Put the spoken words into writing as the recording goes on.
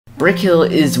Brickhill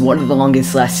is one of the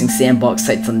longest lasting sandbox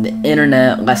sites on the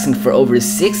internet, lasting for over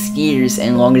 6 years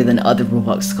and longer than other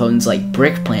Roblox clones like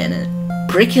Brick Planet.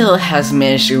 Brickhill has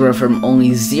managed to grow from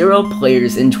only 0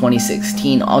 players in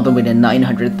 2016 all the way to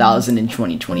 900,000 in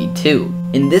 2022.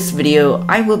 In this video,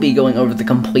 I will be going over the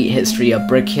complete history of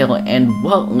Brickhill and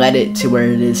what led it to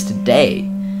where it is today.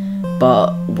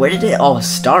 But where did it all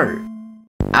start?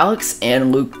 Alex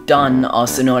and Luke Dunn,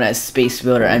 also known as Space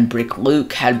Builder and Brick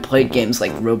Luke, had played games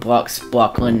like Roblox,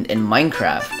 Blockland, and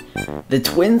Minecraft. The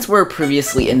twins were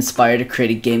previously inspired to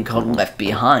create a game called Left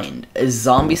Behind, a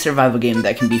zombie survival game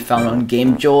that can be found on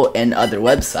GameJolt and other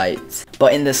websites.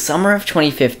 But in the summer of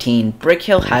 2015,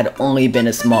 Brickhill had only been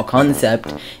a small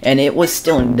concept, and it was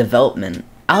still in development.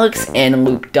 Alex and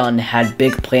Luke Dunn had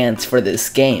big plans for this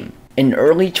game. In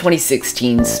early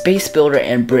 2016, Space Builder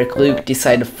and Brick Luke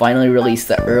decided to finally release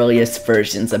the earliest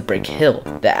versions of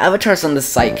Brickhill. The avatars on the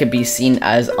site could be seen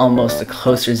as almost a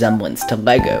close resemblance to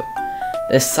Lego.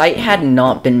 The site had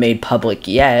not been made public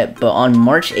yet, but on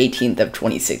March 18th of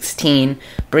 2016,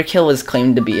 Brickhill was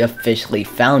claimed to be officially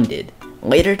founded.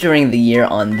 Later during the year,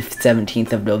 on the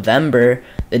 17th of November,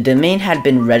 the domain had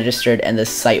been registered and the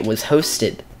site was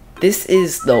hosted. This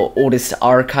is the oldest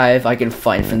archive I could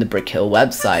find from the Brickhill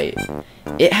website.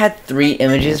 It had 3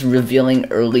 images revealing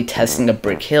early testing of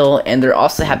Brickhill, and there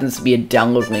also happens to be a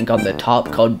download link on the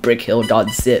top called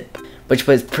brickhill.zip, which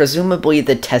was presumably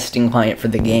the testing client for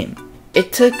the game.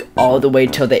 It took all the way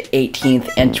till the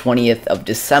 18th and 20th of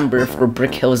December for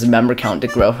Brickhill's member count to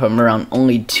grow from around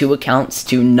only 2 accounts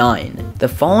to 9. The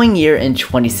following year in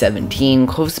 2017,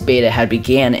 closed beta had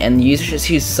began and users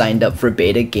who signed up for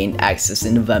beta gained access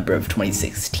in November of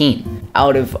 2016.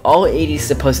 Out of all 80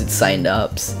 supposed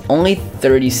sign-ups, only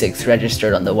 36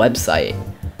 registered on the website.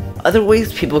 Other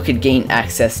ways people could gain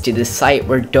access to the site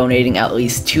were donating at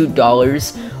least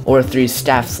 $2 or through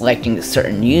staff selecting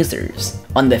certain users.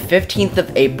 On the 15th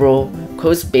of April,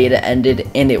 closed beta ended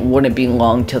and it wouldn't be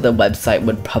long till the website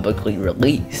would publicly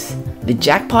release. The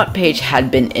jackpot page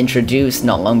had been introduced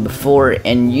not long before,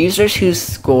 and users who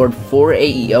scored 4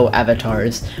 AEO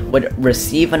avatars would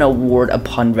receive an award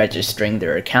upon registering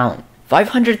their account.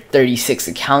 536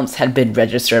 accounts had been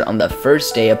registered on the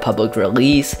first day of public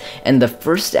release, and the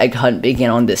first egg hunt began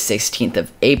on the 16th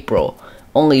of April,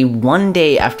 only 1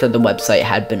 day after the website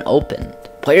had been opened.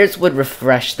 Players would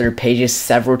refresh their pages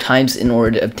several times in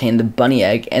order to obtain the bunny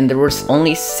egg, and there was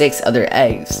only 6 other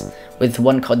eggs, with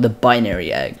one called the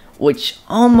binary egg, which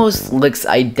almost looks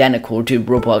identical to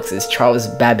Roblox's Charles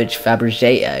Babbage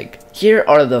Fabergé egg. Here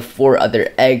are the 4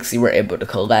 other eggs you were able to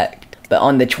collect. But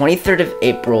on the 23rd of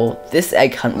April, this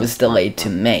egg hunt was delayed to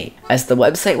May, as the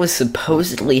website was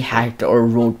supposedly hacked or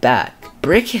rolled back.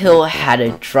 Brickhill had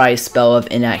a dry spell of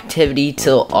inactivity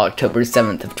till October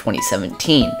 7th of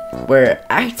 2017, where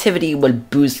activity would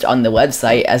boost on the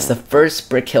website as the first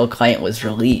Brickhill client was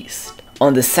released.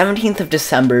 On the 17th of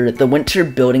December, the winter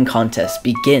building contest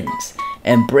begins,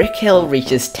 and Brickhill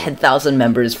reaches 10,000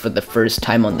 members for the first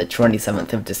time on the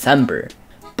 27th of December.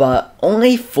 But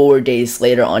only 4 days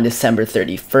later, on December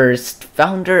 31st,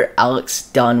 founder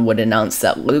Alex Dunn would announce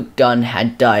that Luke Dunn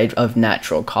had died of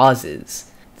natural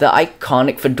causes. The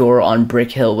iconic fedora on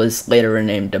Brickhill was later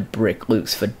renamed to Brick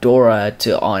Luke's Fedora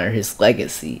to honor his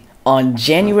legacy. On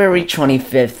January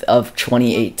 25th of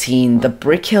 2018, the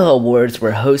Brickhill Awards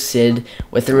were hosted,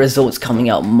 with the results coming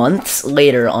out months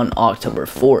later on October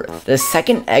 4th. The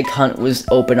second egg hunt was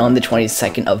open on the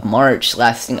 22nd of March,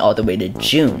 lasting all the way to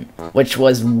June, which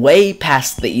was way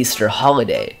past the Easter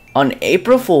holiday. On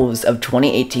April Fools of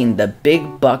 2018, the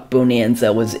Big Buck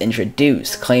Bonanza was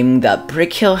introduced, claiming that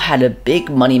Brickhill had a big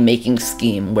money-making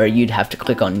scheme where you'd have to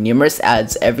click on numerous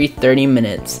ads every 30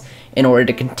 minutes in order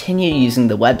to continue using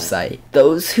the website.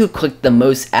 Those who clicked the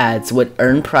most ads would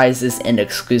earn prizes and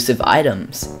exclusive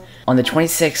items. On the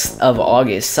 26th of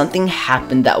August, something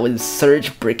happened that would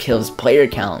surge Brickhill's player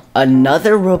count.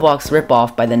 Another Roblox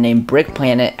ripoff by the name Brick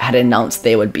Planet had announced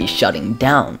they would be shutting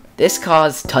down. This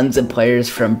caused tons of players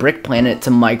from Brick Planet to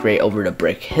migrate over to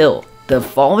Brickhill. The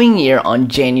following year, on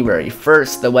January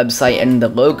 1st, the website and the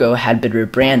logo had been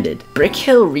rebranded.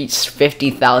 Brickhill reached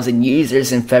 50,000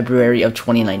 users in February of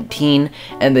 2019,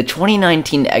 and the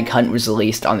 2019 egg hunt was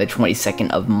released on the 22nd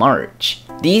of March.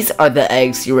 These are the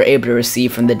eggs you were able to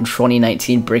receive from the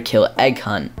 2019 Brickhill egg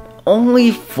hunt.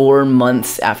 Only 4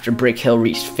 months after Brickhill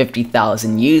reached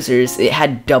 50,000 users, it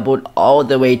had doubled all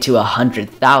the way to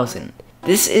 100,000.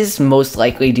 This is most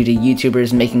likely due to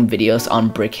YouTubers making videos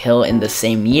on Brickhill in the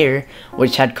same year,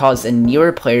 which had caused a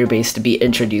newer player base to be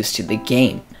introduced to the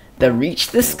game. The Reach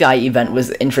the Sky event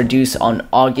was introduced on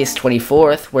August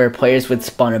 24th, where players would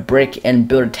spawn a brick and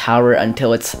build a tower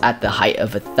until it's at the height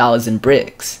of 1,000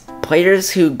 bricks. Players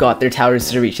who got their towers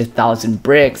to reach 1,000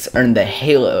 bricks earned the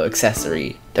Halo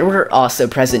accessory. There were also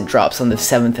present drops on the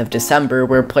 7th of December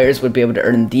where players would be able to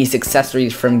earn these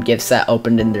accessories from gifts that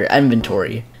opened in their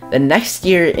inventory. The next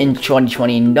year, in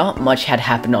 2020, not much had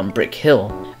happened on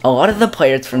Brickhill. A lot of the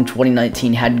players from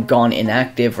 2019 had gone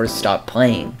inactive or stopped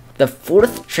playing. The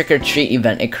 4th trick-or-treat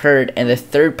event occurred and the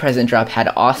 3rd present drop had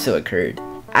also occurred.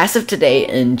 As of today,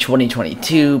 in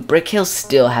 2022, Brickhill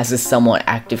still has a somewhat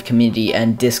active community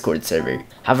and Discord server.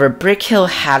 However, Brickhill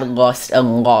had lost a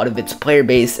lot of its player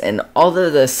base, and although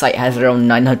the site has around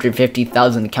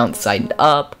 950,000 accounts signed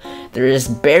up, there is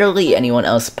barely anyone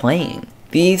else playing.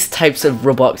 These types of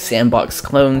Roblox sandbox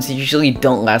clones usually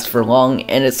don't last for long,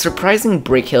 and it's surprising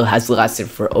Brickhill has lasted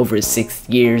for over 6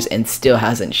 years and still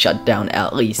hasn't shut down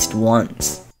at least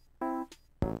once.